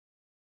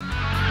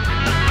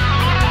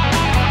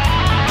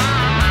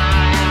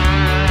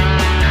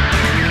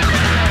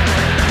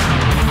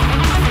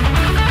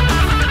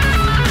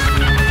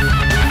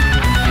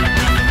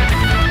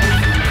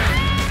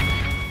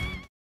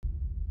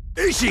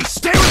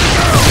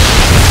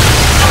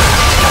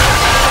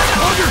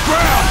Hold your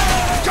ground!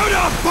 Go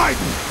down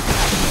fighting!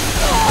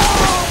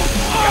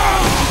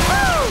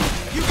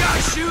 You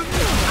guys shooting?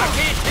 I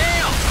can't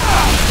tell!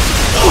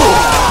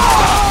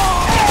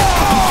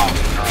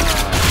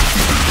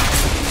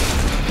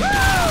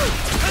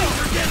 Things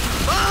are getting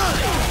fun!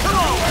 Come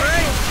on,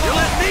 Gray! You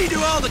let me do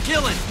all the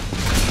killing!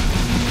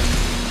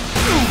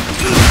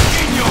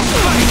 In your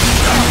face!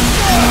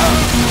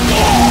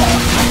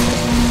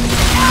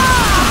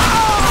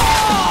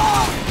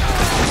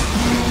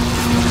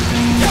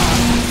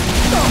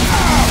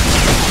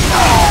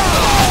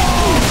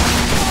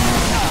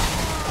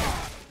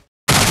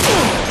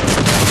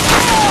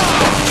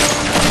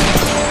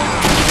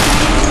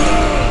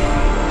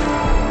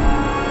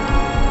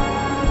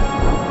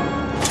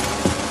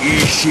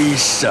 Ishi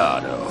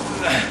Sato.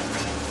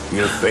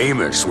 You're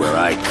famous where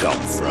I come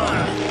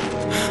from.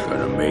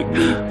 Gonna make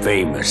me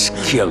famous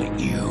killing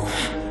you.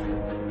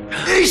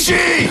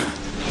 Ishi!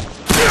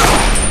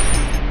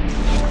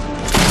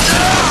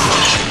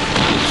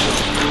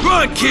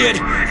 Run, kid!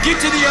 Get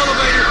to the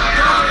elevator!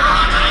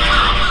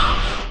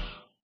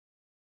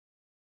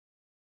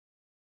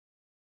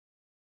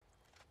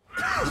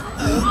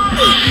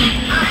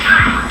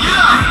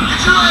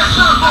 Get your ass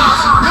up,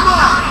 boss! Come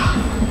on!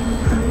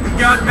 We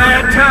got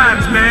bad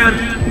times, man!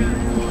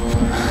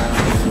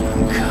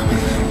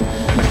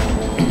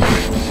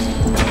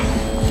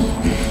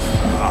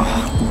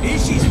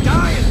 Ishi's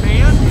dying,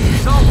 man!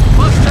 He's all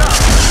fucked up!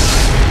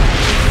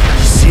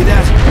 See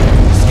that?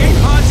 Escape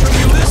pods from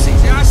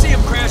Ulysses! Yeah, I see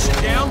him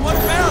crashing down. What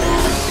about it?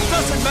 It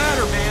doesn't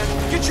matter, man.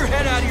 Get your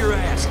head out of your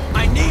ass.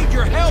 I need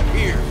your help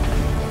here.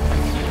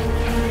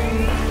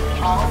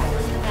 All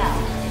personnel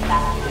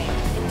evacuate.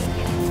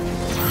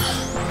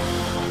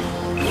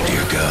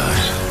 Dear God.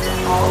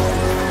 All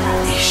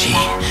personnel. Ishi?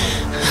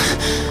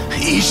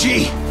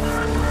 Ishi?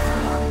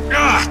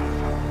 Ah!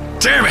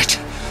 Damn it!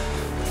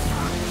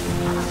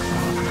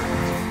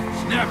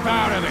 Snap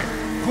out of it!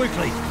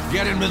 Quickly!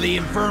 Get him to the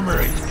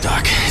infirmary!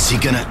 Doc, is he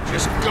gonna...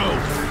 Just go!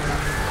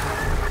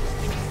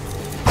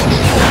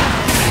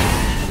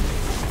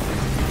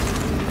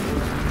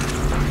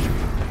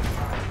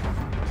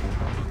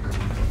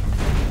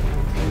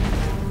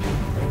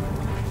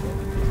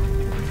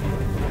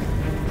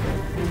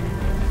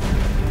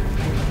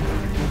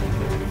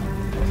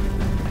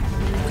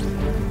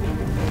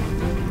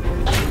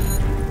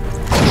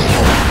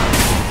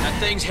 That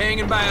thing's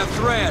hanging by a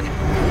thread.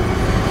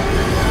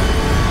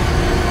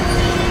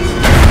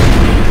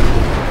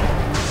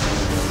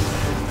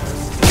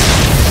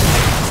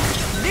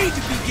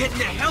 Getting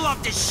the hell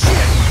off this shit!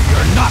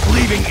 You're not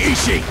leaving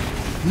Ishi!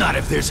 Not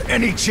if there's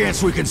any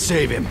chance we can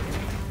save him.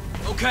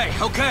 Okay.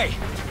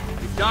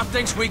 If Doc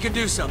thinks we can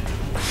do something.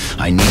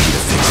 I need you to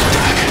fix it,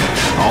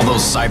 Doc. All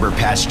those cyber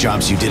patch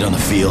jobs you did on the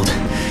field,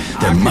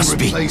 there must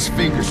be... replace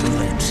fingers and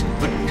limbs,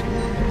 but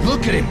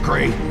look at him,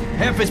 Gray.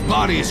 Half his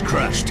body is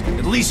crushed.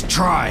 At least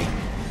try.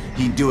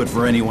 He'd do it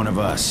for any one of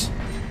us.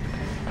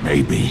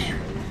 Maybe.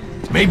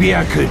 Maybe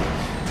I could.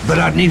 But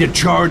I'd need a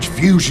charged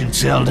fusion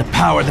cell to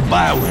power the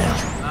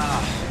biowell.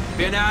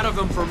 Been out of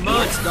them for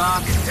months,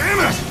 Doc. Damn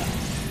it!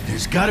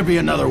 There's gotta be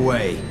another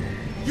way.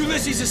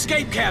 Ulysses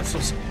escape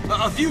capsules.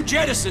 A few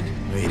jettisoned.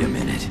 Wait a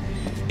minute.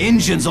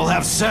 Engines will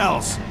have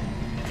cells.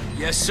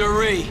 Yes,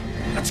 sirree.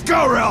 Let's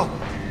go, Rel!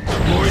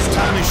 Boy's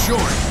time is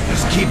short.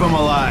 Just keep him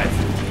alive.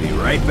 Be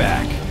right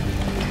back.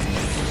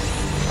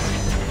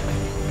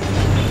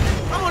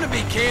 I want to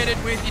be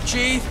candid with you,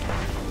 Chief.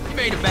 You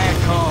made a bad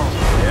call.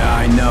 Yeah,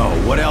 I know.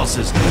 What else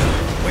is new?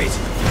 Wait,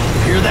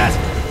 you hear that?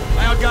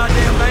 Loud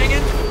goddamn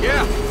banging?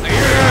 Yeah, I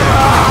hear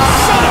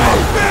Son of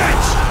a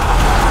bitch!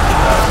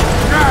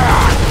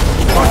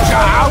 Put you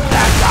out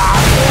that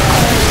guy!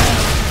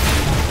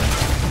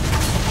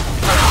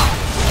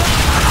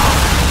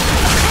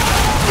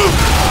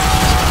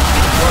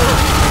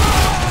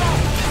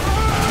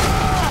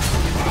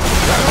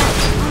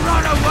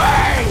 Run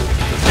away!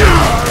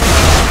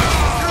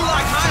 You're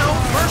like my own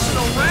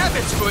personal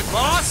rabbit's foot,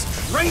 boss.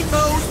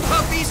 Rainbows,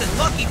 puppies, and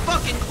lucky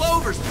fucking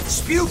clovers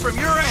spew from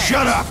your ass.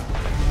 Shut up!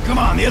 Come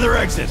on, the other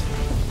exit.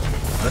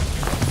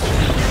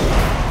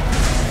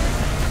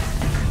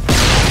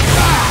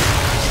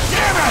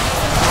 Damn it!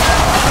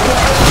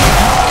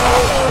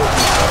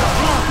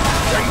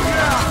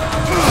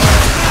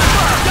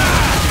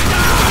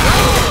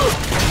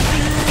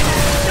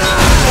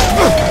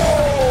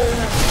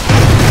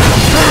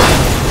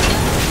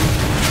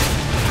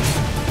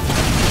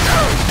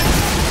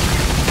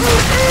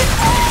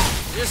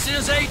 This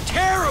is a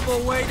terrible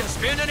way to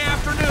spend an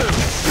afternoon.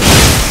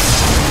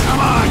 Come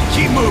on,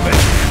 keep moving.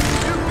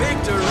 You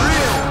picked a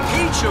real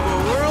peach of a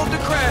world to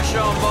crash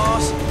on,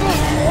 boss.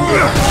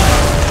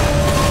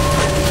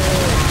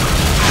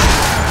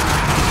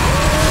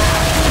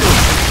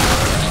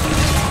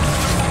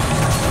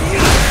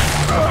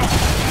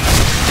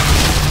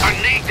 I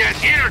need that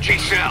energy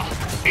cell.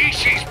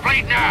 Ishi's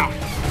bleeding out.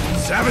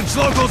 Savage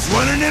locals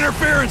running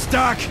interference,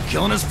 Doc.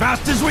 Killing as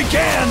fast as we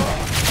can.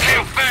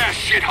 Kill fast,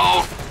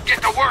 shithole.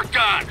 Get the work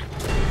done.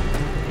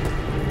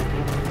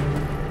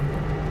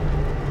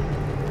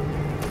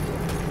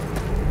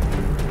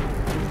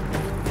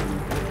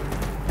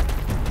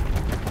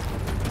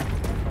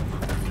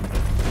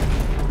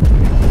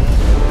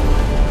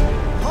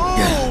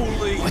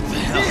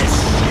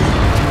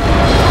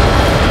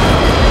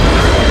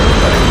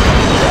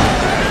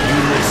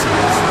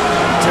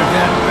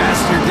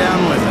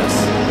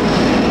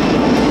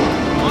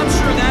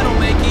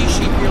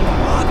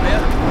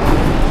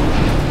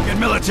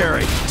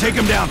 Take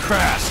him down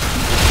fast.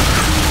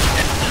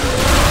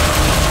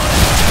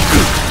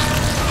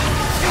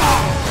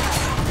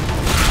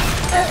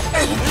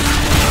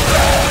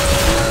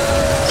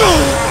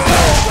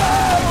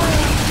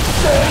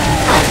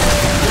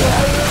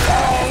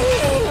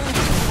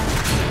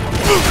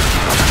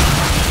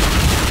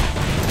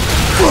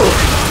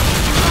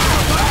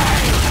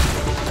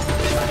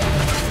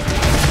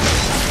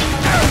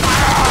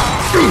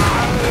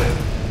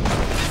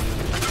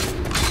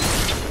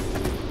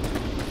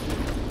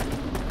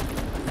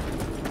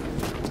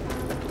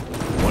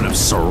 One of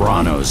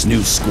Sarrano's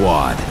new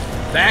squad.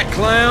 That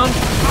clown?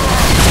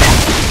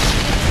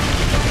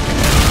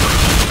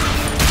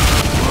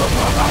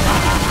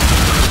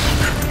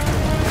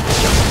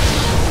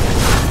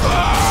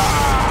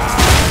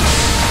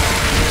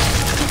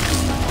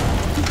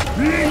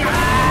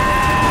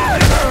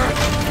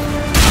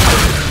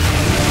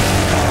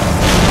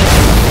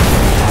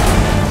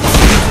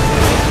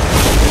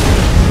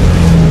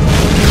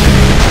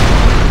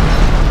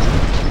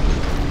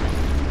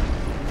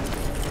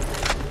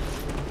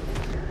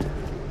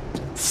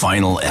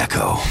 Final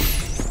Echo.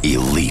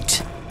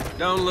 Elite.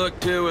 Don't look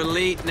too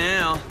elite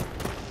now,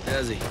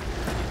 does he?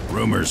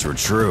 Rumors were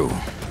true.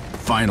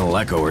 Final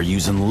Echo are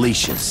using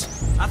leashes.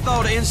 I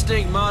thought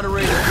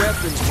instinct-moderated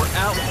weapons were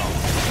outlawed.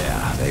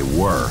 Yeah, they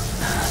were.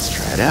 Let's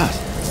try it out.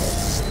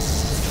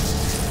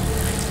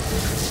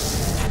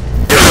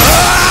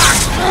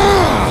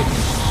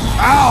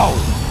 Ow!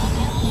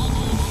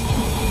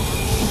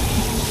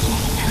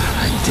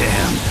 God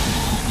damn.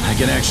 I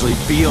can actually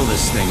feel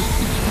this thing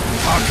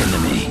talking to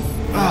me.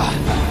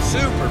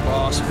 Super,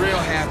 boss. Real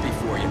happy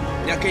for you.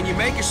 Now, can you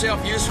make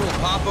yourself useful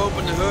and pop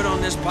open the hood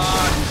on this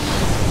pod?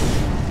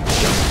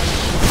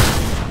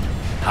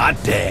 Hot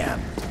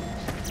damn.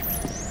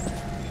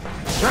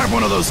 Grab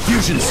one of those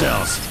fusion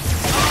cells.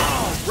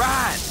 Oh,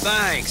 right.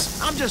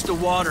 Thanks. I'm just a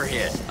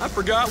waterhead. I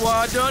forgot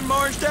why I done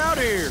marched out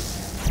here.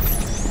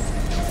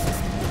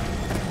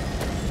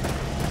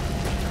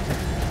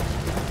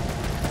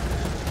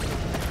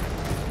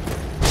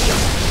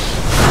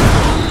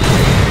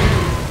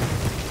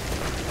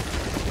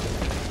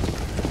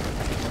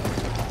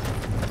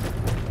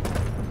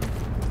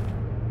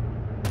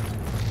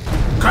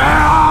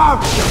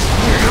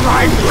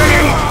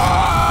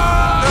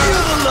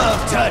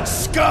 Touch,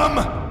 scum!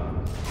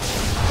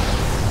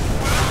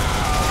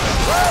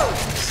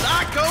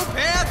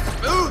 Psychopath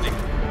smoothie!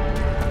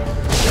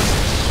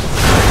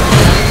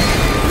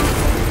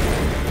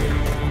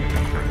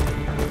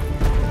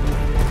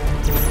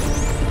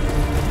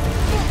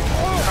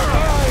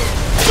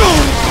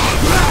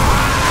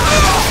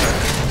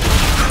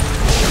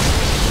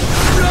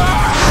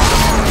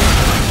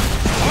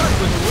 Hard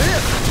with the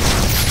whip!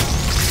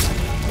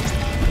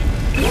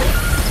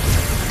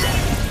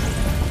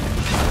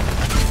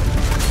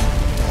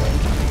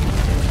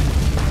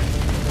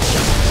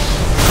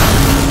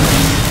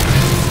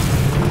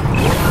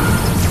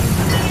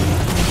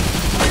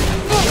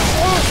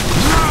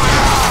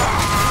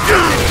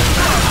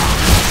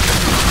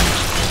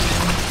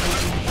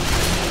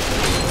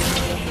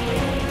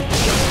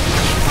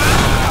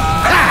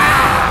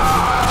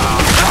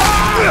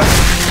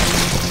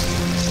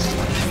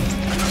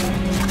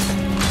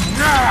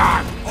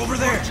 Over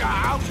there!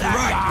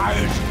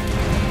 Right!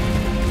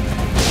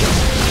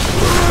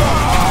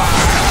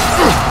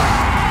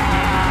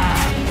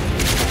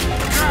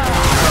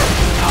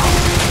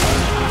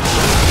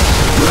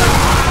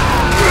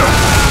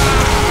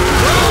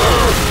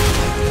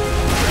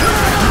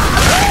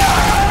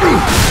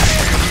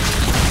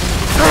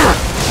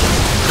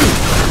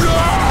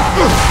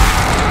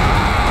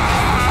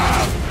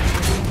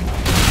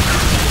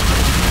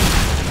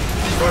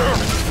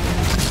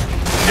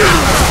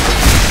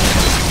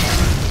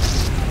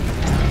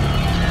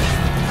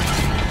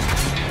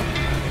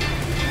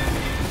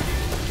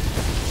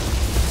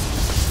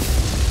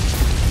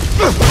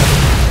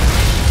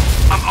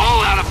 I'm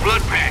all out of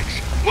blood packs.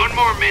 One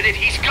more minute,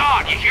 he's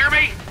gone. You hear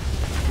me?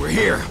 We're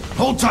here.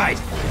 Hold tight.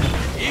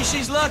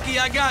 Ishi's lucky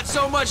I got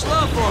so much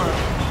love for him.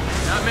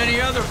 Not many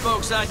other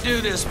folks I'd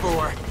do this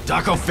for.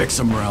 Doc will fix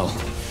him, Rel.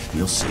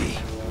 You'll see.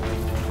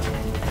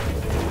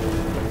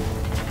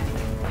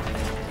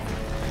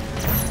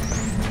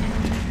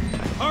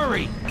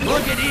 Hurry!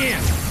 Plug it in!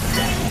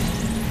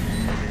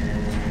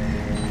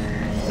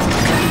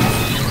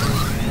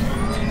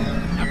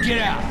 Now get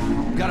out!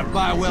 Gotta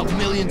bioweld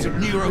millions of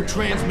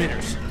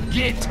neurotransmitters.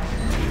 Get!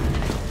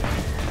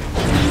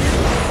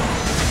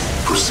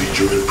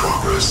 Procedure in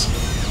progress.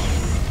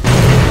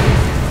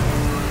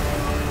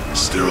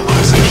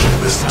 Sterilization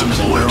is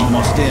deployed. We're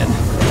almost in.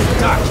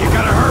 Doc, you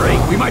gotta hurry!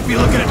 We might be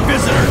looking at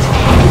visitors!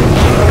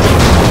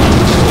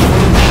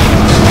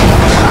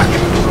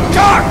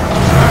 Doc!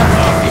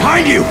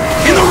 Behind you!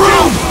 In the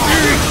room!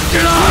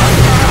 Get up!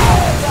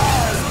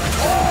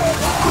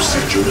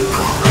 Procedure in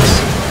progress.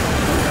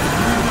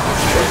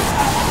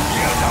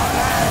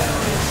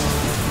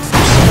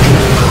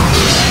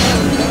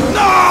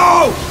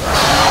 No!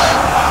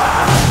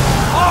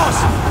 Boss!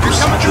 You're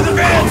coming through the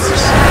vents!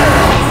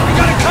 We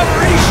gotta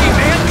cover Ishi,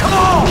 man! Come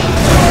on!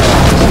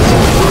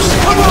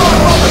 Come on!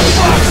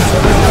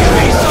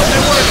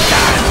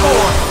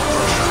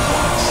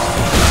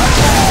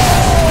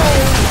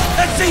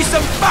 me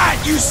some fight,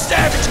 you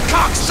savage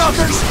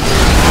cocksuckers!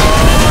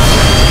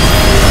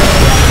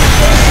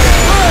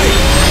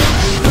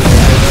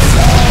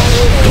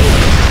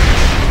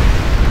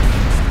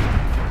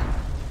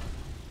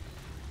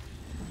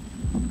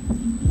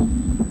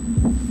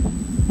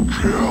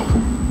 Kill!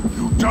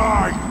 You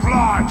die in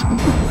blood!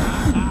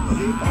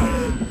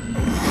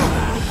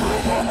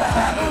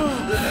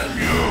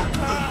 You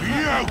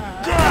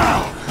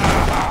girl!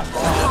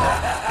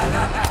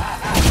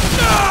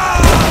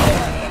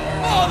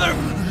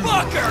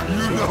 Motherfucker!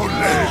 You don't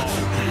live!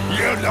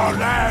 You don't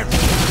live!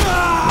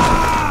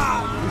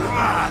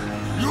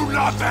 You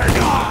nothing!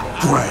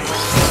 Great!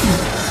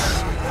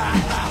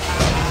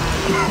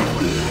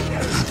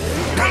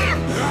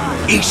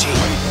 Ishi!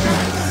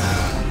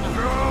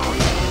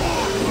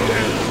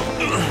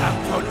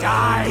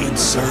 Die! Good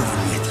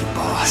serving with you,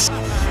 boss.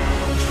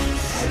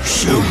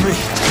 Shoot me!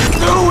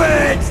 Do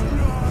it!